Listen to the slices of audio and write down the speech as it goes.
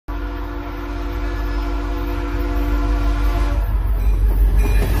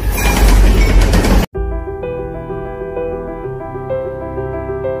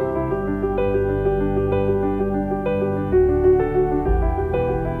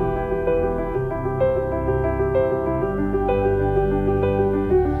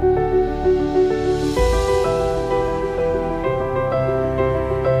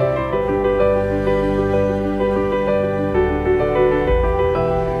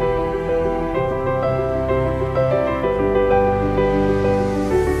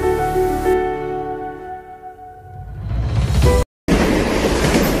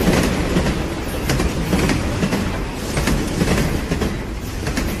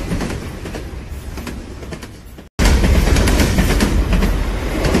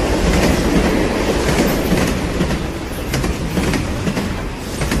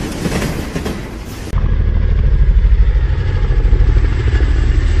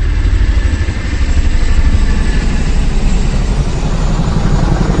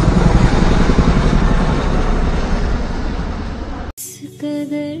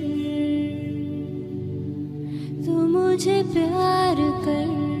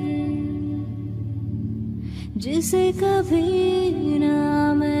जिसे कभी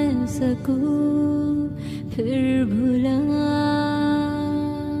ना मैं सकूं फिर भुला।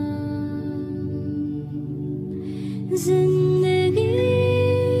 जिंदगी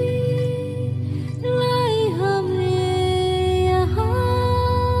लाई हमें यहाँ,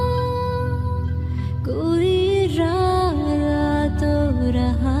 कोई इरादा तो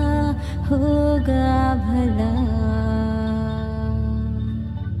रहा होगा भला।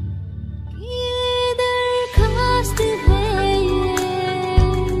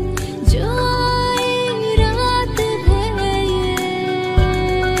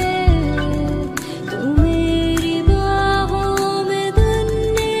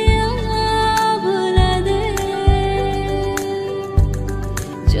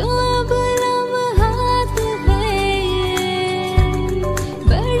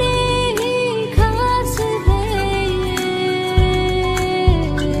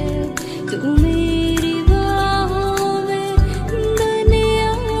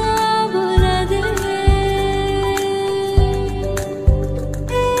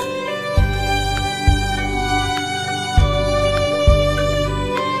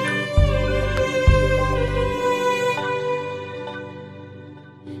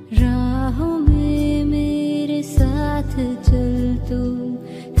 राहों में मेरे साथ चल तू,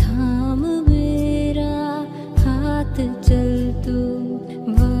 थाम मेरा हाथ चल तू।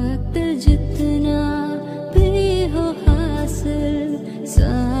 वक्त जितना भी हो हासिल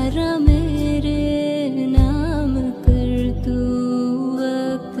सारा मेरे नाम कर तू।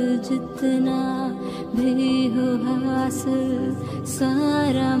 वक्त जितना भी हो हासिल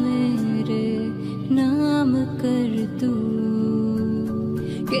सारा मेरे नाम कर तू।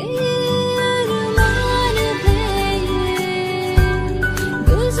 अरमान है ये,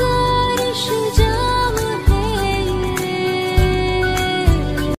 गुजारिश जाम है ये।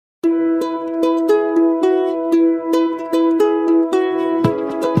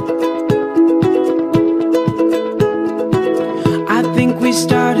 I think we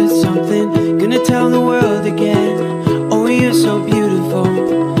started something, gonna tell the world again. Oh, you're so beautiful,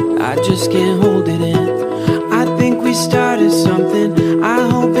 I just can't hold it in. I think we started something, I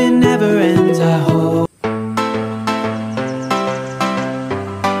hope it never ends, I hope.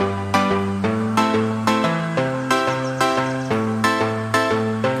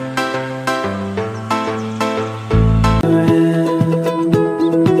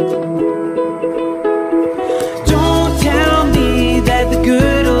 Don't tell me that the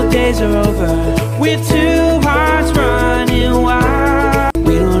good old days are over. We're two hearts running wild.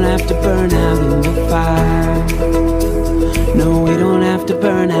 We don't have to burn out in the fire. No, we don't have to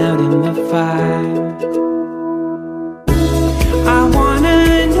burn out in the fire. I wanna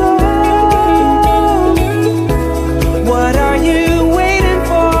know, what are you waiting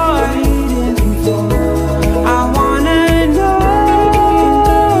for? I wanna know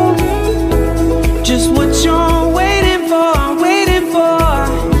just what you're waiting for, waiting for.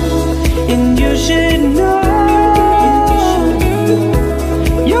 And you should know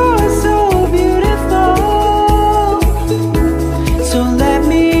you're so beautiful. So let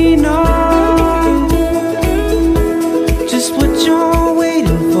me know just what you're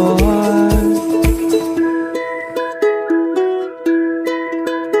waiting for.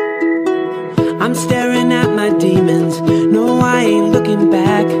 I'm staring at my demons, no I ain't looking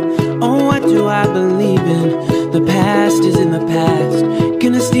back. Oh, what do I believe in? The past is in the past,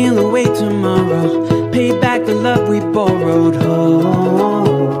 gonna steal away tomorrow. Pay back the love we borrowed.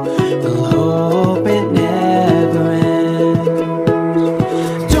 Oh, we'll hope it never ends.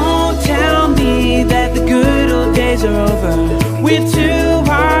 Don't tell me that the good old days are over. We're two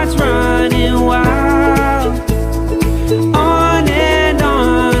hearts running wild. On and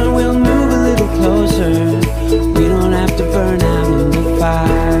on, we'll move a little closer. We don't have to burn out in the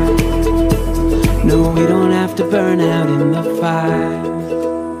fire. No, we don't have to burn out in the fire.